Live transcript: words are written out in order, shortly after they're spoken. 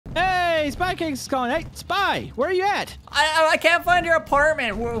Hey, SpyCakes is calling. Hey, Spy, where are you at? I can't find your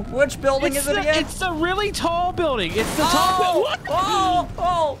apartment. Which building is it again? It's the really tall building. It's the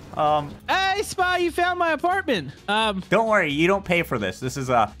tall building. Hey, Spy, you found my apartment. Don't worry, you don't pay for this. This is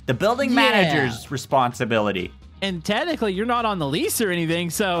the building manager's responsibility. And technically, you're not on the lease or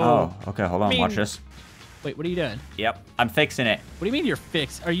anything, so. Oh, okay. Hold on. Watch this. Wait, what are you doing? Yep, I'm fixing it. What do you mean you're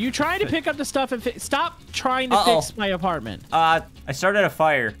fixed? Are you trying to pick up the stuff and stop trying to fix my apartment? I started a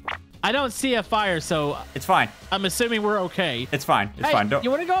fire. I don't see a fire, so it's fine. I'm assuming we're okay. It's fine. It's fine.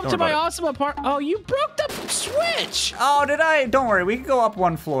 You want to go up to my awesome apartment? Oh, you broke the switch. Oh, did I? Don't worry. We can go up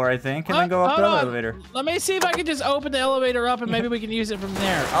one floor, I think, and then go up the elevator. Let me see if I can just open the elevator up, and maybe we can use it from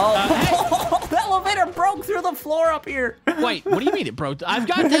there. Oh, the elevator broke through the floor up here. Wait, what do you mean it broke? I've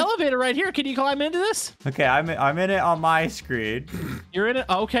got the elevator right here. Can you climb into this? Okay, I'm in it on my screen. You're in it?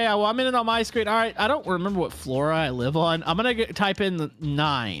 Okay, well, I'm in it on my screen. All right, I don't remember what floor I live on. I'm going to type in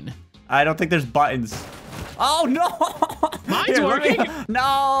 9. I don't think there's buttons. Oh, no. Mine's working.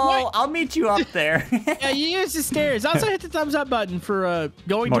 No, what? I'll meet you up there. Yeah, you use the stairs. Also hit the thumbs up button for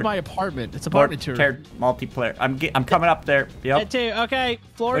going to my apartment. It's apartment tour. Teardown Multiplayer. I'm coming up there. Yep. That too. Okay,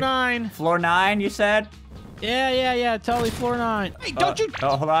 floor 9. Floor 9, you said? Yeah. Totally floor 9. Wait, don't you?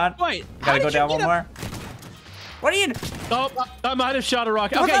 Oh, hold on. Wait. Gotta go down one more. What are you? Oh, I might have shot a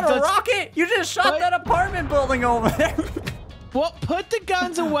rocket. Was that a rocket? You just shot that apartment building over there. Well, put the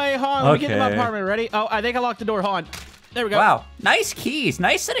guns away. Hold on. Let me get to my apartment. Ready? Oh, I think I locked the door. Hold on. There we go. Wow. Nice keys.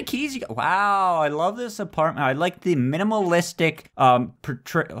 Nice set of keys. Wow. I love this apartment. I like the minimalistic,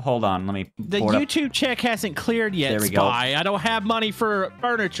 hold on. Let me. The YouTube check hasn't cleared yet, there we Spy. go. I don't have money for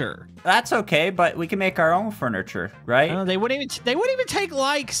furniture. That's okay, but we can make our own furniture, right? They wouldn't even take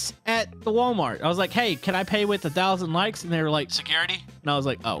likes at the Walmart. I was like, hey, can I pay with 1,000 likes? And they were like, security? And I was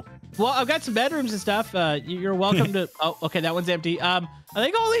like, oh. Well, I've got some bedrooms and stuff. You're welcome to. Oh, okay, that one's empty. I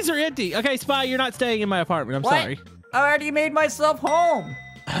think all these are empty. Okay, Spy, you're not staying in my apartment. I'm sorry. I already made myself home.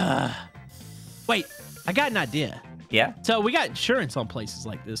 Wait, I got an idea. Yeah. So we got insurance on places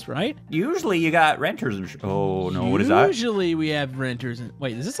like this, right? Usually you got renters. Oh no, what is that? Usually we have renters.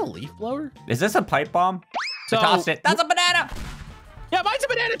 Wait, is this a leaf blower? Is this a pipe bomb? So, I tossed it. That's a banana. Yeah, mine's a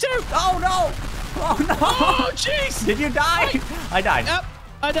banana too. Oh no. Oh no. Oh jeez. Did you die? Wait. I died. Yep,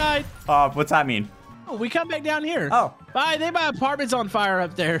 I died. What's that mean? Oh, we come back down here. Oh. Bye. They my apartment's on fire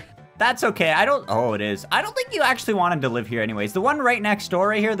up there. That's okay. Oh, it is. I don't think you actually wanted to live here anyways. The one right next door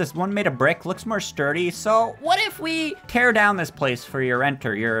right here, this one made of brick, looks more sturdy. So what if we tear down this place for your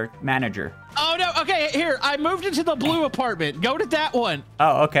renter, your manager? Oh, no. Okay, here. I moved into the blue apartment. Go to that one.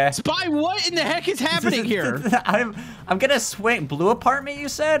 Oh, okay. Spy, what in the heck is happening here? I'm going to swing. Blue apartment, you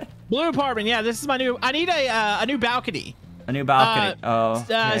said? Blue apartment. Yeah, this is my new. I need a new balcony. A new balcony.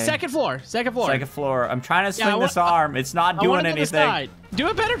 Okay. Second floor. Second floor. Second floor. I'm trying to swing this arm. It's not doing anything. Do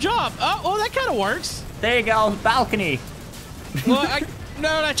a better job. Oh, that kind of works. There you go. Balcony. Well,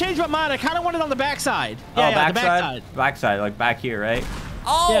 I changed my mind. I kind of want it on the backside. Yeah, the backside. Backside, like back here, right?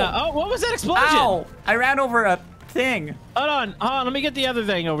 Oh. Yeah. Oh, what was that explosion? Ow. I ran over a thing. Hold on. Let me get the other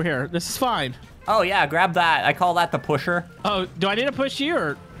thing over here. This is fine. Oh, yeah. Grab that. I call that the pusher. Oh, do I need to push you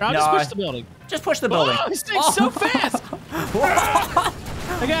or I'll just push the building? Just push the building. Oh, this thing's so fast.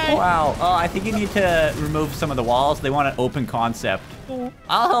 Okay. Wow. Oh, I think you need to remove some of the walls. They want an open concept.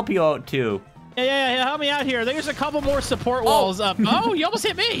 I'll help you out, too. Yeah. Help me out here. There's a couple more support walls up. Oh, you almost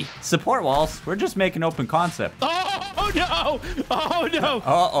hit me. Support walls? We're just making open concept. Oh, no. Oh, no.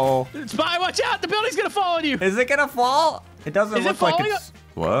 Uh-oh. Spy, watch out. The building's going to fall on you. Is it going to fall? It doesn't look like it's...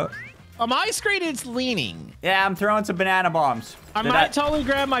 What? On my screen, it's leaning. Yeah, I'm throwing some banana bombs. I might totally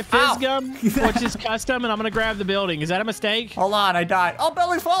grab my fizz gum, which is custom, and I'm going to grab the building. Is that a mistake? Hold on, I died. Oh,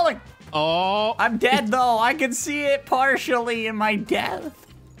 building's falling. Oh. I'm dead, though. I can see it partially in my death.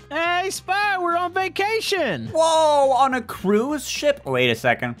 Hey, Spy, we're on vacation. Whoa, on a cruise ship? Wait a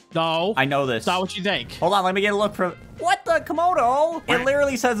second. No. I know this. It's not what you think. Hold on, let me get a look for... What the Komodo? It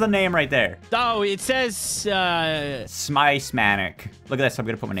literally says the name right there. Oh, it says... SpyCakes. Look at this, I'm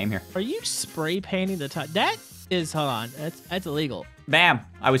gonna put my name here. Are you spray painting the top? That is, hold on, that's illegal. Bam,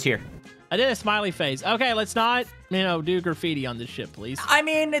 I was here. I did a smiley face. Okay, let's not, do graffiti on this ship, please. I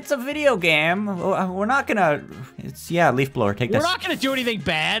mean, it's a video game. We're not gonna... leaf blower, take this. We're not gonna do anything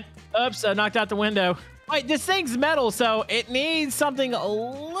bad. Oops, I knocked out the window. Wait, this thing's metal, so it needs something a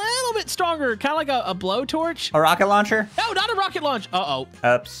little bit stronger, kind of like a blowtorch. A rocket launcher? No, not a rocket launch. Uh-oh.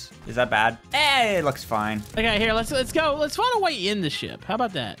 Oops. Is that bad? Hey, it looks fine. Okay, here, let's go. Let's find a way in the ship. How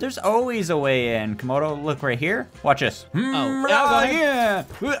about that? There's always a way in. Komodo, look right here. Watch this. Oh, yeah.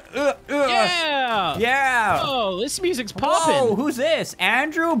 Yeah. Yeah. Oh, this music's popping. Whoa, who's this?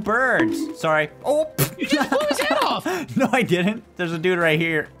 Andrew Birds. Sorry. Oh. You just blew his head off. No, I didn't. There's a dude right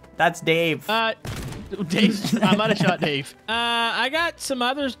here. That's Dave. Dave, I might have shot Dave. I got some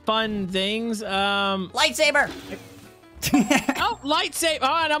other fun things. Lightsaber. Oh, lightsaber.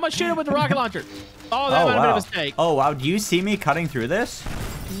 Oh, and I'm gonna shoot him with the rocket launcher. Oh, that might have been a mistake. Oh, wow. Do you see me cutting through this?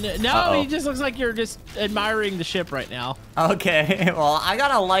 No, it just looks like you're just admiring the ship right now. Okay, well, I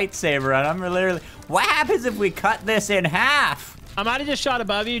got a lightsaber, and I'm literally... What happens if we cut this in half? I might have just shot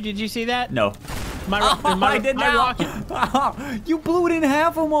above you. Did you see that? No. I did not. You blew it in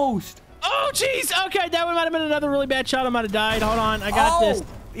half almost. Oh, jeez. Okay, that one might have been another really bad shot. I might have died. Hold on. I got this.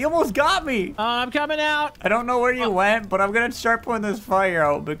 You almost got me. I'm coming out. I don't know where you went, but I'm going to start putting this fire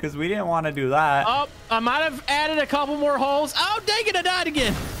out because we didn't want to do that. Oh, I might have added a couple more holes. Oh, dang it. I died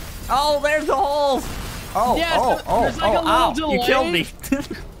again. Oh, there's the holes. Oh, yeah, there's like a little delay. You killed me.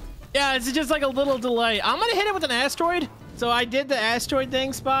 Yeah, it's just like a little delay. I'm going to hit it with an asteroid. So I did the asteroid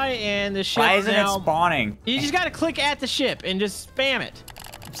thing, Spy, and the ship. Why isn't it spawning? You just got to click at the ship and just spam it.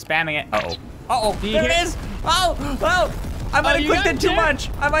 I'm spamming it. Uh-oh. There it is. Oh. I might have clicked it too much.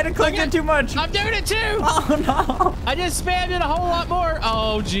 I might have clicked it too much. I'm doing it too. Oh, no. I just spammed it a whole lot more.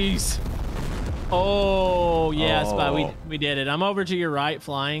 Oh, jeez. Oh, yeah, Spy, we did it. I'm over to your right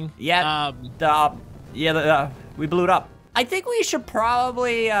flying. Yeah, we blew it up. I think we should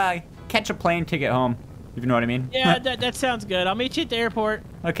probably catch a plane to get home, if you know what I mean. Yeah, that sounds good. I'll meet you at the airport.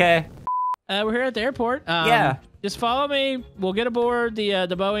 Okay. We're here at the airport. Yeah. Just follow me. We'll get aboard the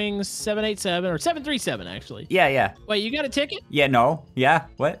Boeing 787 or 737 actually. Yeah. Wait, you got a ticket? Yeah, no. Yeah,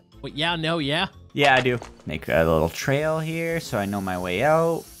 what? Wait, yeah, no, yeah. Yeah, I do. Make a little trail here so I know my way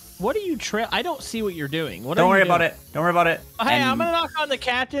out. What are you I don't see what you're doing. Don't worry about it. Don't worry about it. Oh, hey, I'm gonna knock on the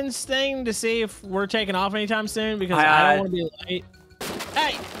captain's thing to see if we're taking off anytime soon because I don't want to be late.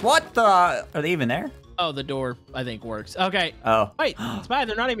 Hey! What the? Are they even there? Oh, the door I think works. Okay. Oh. Wait, Spy,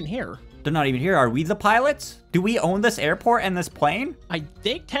 they're not even here. They're not even here. Are we the pilots? Do we own this airport and this plane? I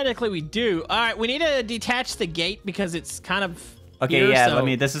think technically we do. All right, we need to detach the gate because it's kind of okay. here, Yeah, so... I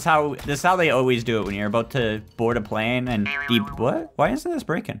mean, this is how they always do it when you're about to board a plane and what? Why isn't this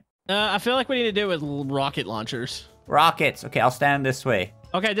breaking? I feel like we need to do it with rocket launchers. Rockets. Okay, I'll stand this way.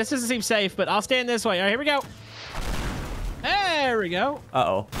 Okay, this doesn't seem safe, but I'll stand this way. All right, here we go. There we go.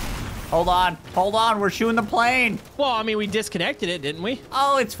 Uh-oh. Hold on, we're shooting the plane. Well, I mean, we disconnected it, didn't we?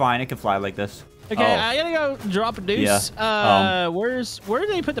 Oh, it's fine, it can fly like this. Okay, I gotta go drop a deuce. Yeah. Where do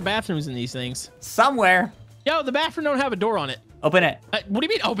they put the bathrooms in these things? Somewhere. Yo, the bathroom don't have a door on it. Open it. What do you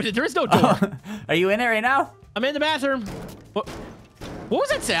mean open it? There is no door. Are you in there right now? I'm in the bathroom. What was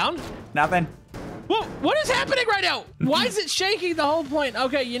that sound? Nothing. What is happening right now? Why is it shaking the whole point?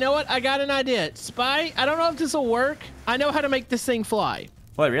 Okay, you know what? I got an idea. Spy, I don't know if this will work. I know how to make this thing fly.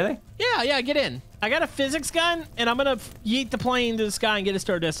 What, really? Yeah, get in. I got a physics gun, and I'm gonna yeet the plane to the sky and get us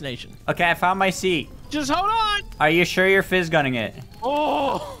to our destination. Okay, I found my seat. Just hold on. Are you sure you're fizz gunning it?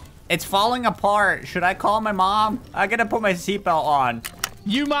 Oh. It's falling apart. Should I call my mom? I gotta put my seatbelt on.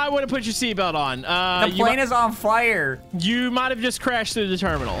 You might want to put your seatbelt on. The plane is on fire. You might have just crashed through the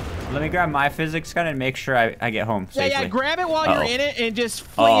terminal. Let me grab my physics gun and make sure I get home safely. Yeah, grab it while you're in it and just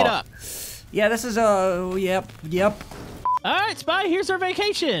fling it up. Yeah, this is yep. All right, Spy, here's our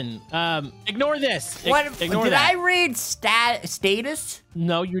vacation. Ignore this. Ignore did that. I read status?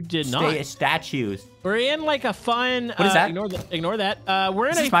 No, you did not. Statues. We're in like a fun. What is that? Ignore that. We're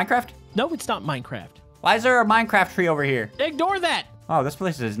in Is this Minecraft? No, it's not Minecraft. Why is there a Minecraft tree over here? Ignore that. Oh, this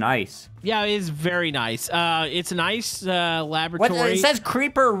place is nice. Yeah, it is very nice. It's a nice laboratory. What? It says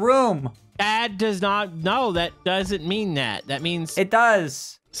creeper room. That does not. No, that doesn't mean that. That means it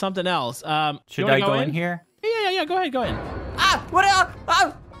does. Something else. Should I go in here? Yeah. Go ahead. Ah! What?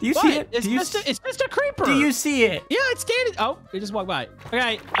 Do you see it? It's just a creeper. Do you see it? Yeah, it's standing. Oh, it just walked by.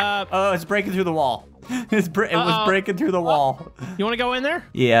 Okay. Oh, it's breaking through the wall. It was breaking through the wall. You want to go in there?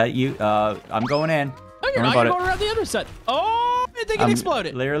 Yeah. I'm going in. No, you're not. You're going around the other side. Oh, I think it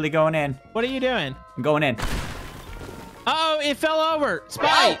exploded. Literally going in. What are you doing? I'm going in. Uh-oh, it fell over. Spy.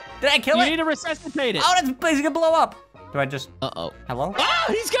 Oh, did I kill it? You need to resuscitate it. Oh, it's gonna blow up. Do I just? Uh-oh. Hello? Ah,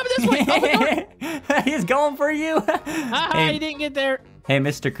 he's coming this way. He's going for you. He didn't get there. Hey,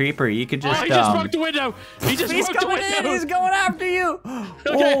 Mr. Creeper, you could just. Oh, he just broke the window. He's going in. He's going after you.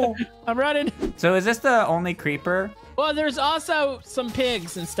 Okay, oh. I'm running. So is this the only creeper? Well, there's also some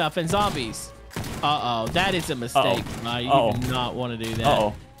pigs and stuff and zombies. Uh-oh, that is a mistake. You do not want to do that.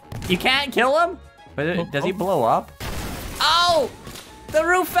 Uh-oh. You can't kill him? But does he blow up? Oh! The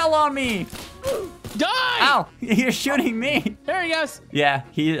roof fell on me! Die! Ow! You're shooting me! There he goes. Yeah,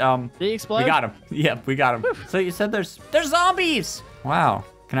 Did he explode? We got him. Yep, we got him. So you said there's zombies! Wow.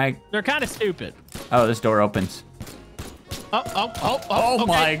 Can I? They're kind of stupid. Oh, this door opens. Oh, okay.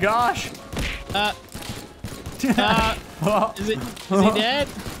 My gosh! Is he dead?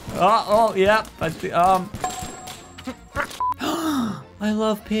 Oh, yeah. I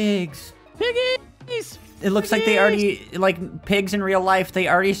love pigs. Piggies! It looks like they already, like pigs in real life, they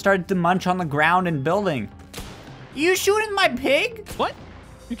already started to munch on the ground and building. You shooting my pig? What?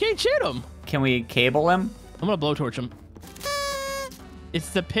 You can't shoot him. Can we cable him? I'm gonna blowtorch him. Is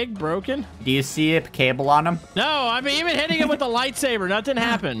the pig broken? Do you see a cable on him? No, I've been even hitting him with a lightsaber. Nothing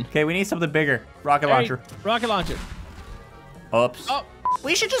happened. Okay, we need something bigger. Rocket launcher. Rocket launcher. Oops. Oh.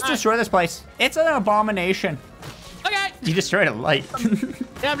 We should just destroy this place. It's an abomination. Okay. You destroyed a light.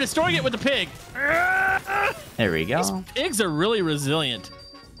 Yeah, I'm destroying it with the pig. There we go. These pigs are really resilient.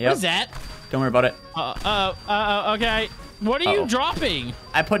 Yep. What is that? Don't worry about it. Okay. What are you dropping?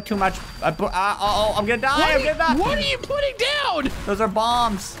 I put too much. I'm gonna die. I'm gonna die. What are you putting down? Those are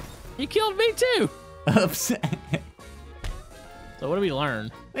bombs. You killed me too. Oops. So what do we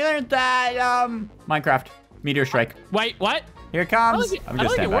learn? We learned that, Minecraft. Meteor strike. Wait, what? Here it comes. I don't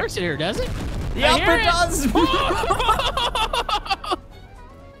think it works in here, does it? Yep, it does.